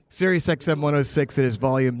SiriusXM 106, it is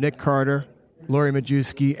volume Nick Carter, Lori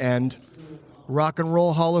Majewski, and Rock and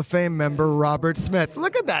Roll Hall of Fame member Robert Smith.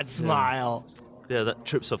 Look at that smile. Yeah, that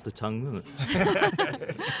trips off the tongue, doesn't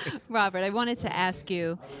it? Robert, I wanted to ask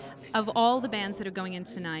you, of all the bands that are going in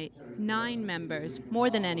tonight, 9 members, more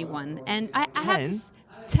than anyone. And I have to...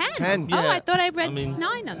 10? 10. Oh, Yeah. I thought I read 9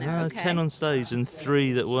 on there. No, Okay. 10 on stage and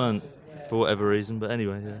 3 that weren't, for whatever reason. But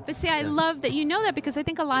anyway, yeah. But see, I love that you know that, because I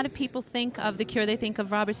think a lot of people think of The Cure, they think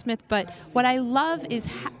of Robert Smith. But what I love is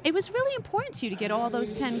it was really important to you to get all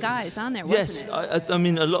those 10 guys on there, wasn't it? I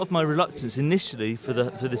mean, a lot of my reluctance initially for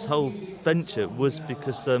this whole venture was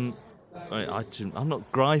because I'm not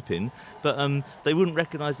griping, but they wouldn't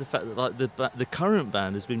recognise the fact that like the current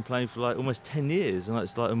band has been playing for like almost 10 years, and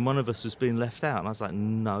and one of us was being left out, and I was like,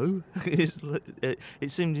 no,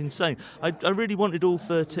 it seemed insane. I really wanted all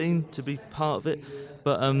 13 to be part of it,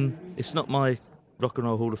 but it's not my Rock and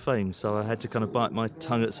Roll Hall of Fame, so I had to kind of bite my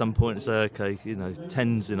tongue at some point and say, okay,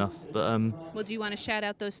 10's enough. But well, do you want to shout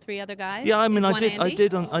out those 3 other guys? yeah, I mean, I Andy?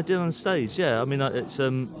 did on stage. Yeah, I mean,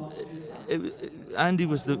 Andy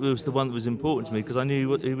was the one that was important to me because I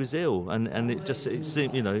knew he was ill, and it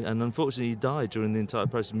seemed, and unfortunately he died during the entire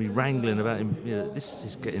process of me wrangling about him. This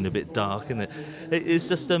is getting a bit dark, isn't it? It's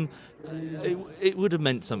just it would have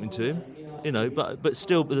meant something to him, but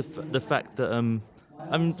still, the fact that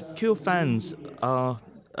Cure fans are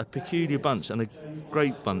a peculiar bunch and a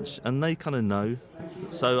great bunch, and they kind of know.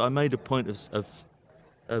 So I made a point of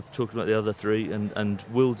talking about the other 3, and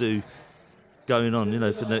will do going on,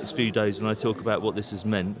 for the next few days when I talk about what this has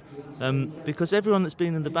meant. Because everyone that's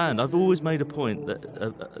been in the band, I've always made a point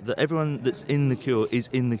that everyone that's in The Cure is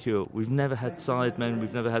in The Cure. We've never had sidemen,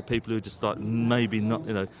 we've never had people who are just like, maybe not,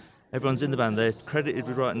 Everyone's in the band. They're credited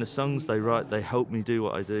with writing the songs. They write. They help me do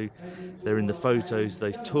what I do. They're in the photos.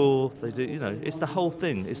 They tour. They do. It's the whole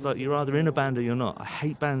thing. It's like you're either in a band or you're not. I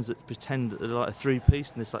hate bands that pretend that they're like a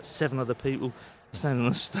 3-piece and there's like 7 other people standing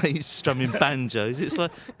on stage strumming banjos. It's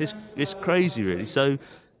like it's crazy, really. So,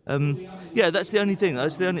 that's the only thing.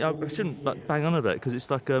 That's the only. I shouldn't bang on about it because it's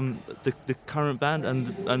like the current band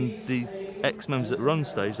and the ex-members that are on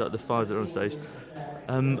stage, like the 5 that are on stage.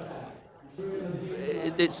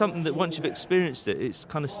 It's something that once you've experienced it, it's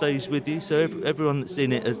kind of stays with you. So everyone that's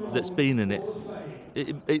in it, that's been in it,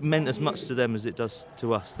 it meant as much to them as it does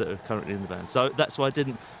to us that are currently in the band. So that's why I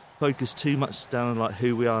didn't focus too much down on like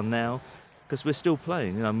who we are now, because we're still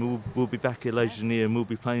playing. We'll be back here later in the year and we'll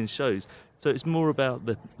be playing shows. So it's more about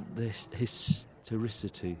the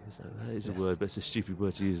historicity. That is a word, but it's a stupid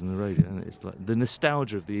word to use on the radio. And it's like the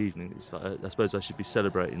nostalgia of the evening. It's like I suppose I should be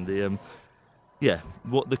celebrating the.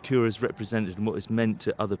 What The Cure has represented and what it's meant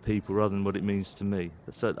to other people rather than what it means to me.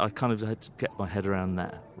 So I kind of had to get my head around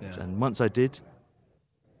that. Yeah. And once I did,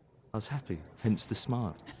 I was happy, hence the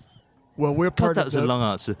smile. Well, we're part that was a long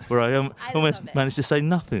answer where I almost managed to say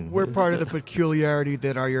nothing. We're part of the peculiarity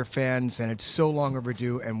that are your fans, and it's so long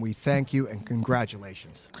overdue, and we thank you and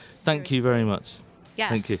congratulations. Thank you very much. Yes.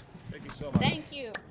 Thank you. Thank you so much. Thank you.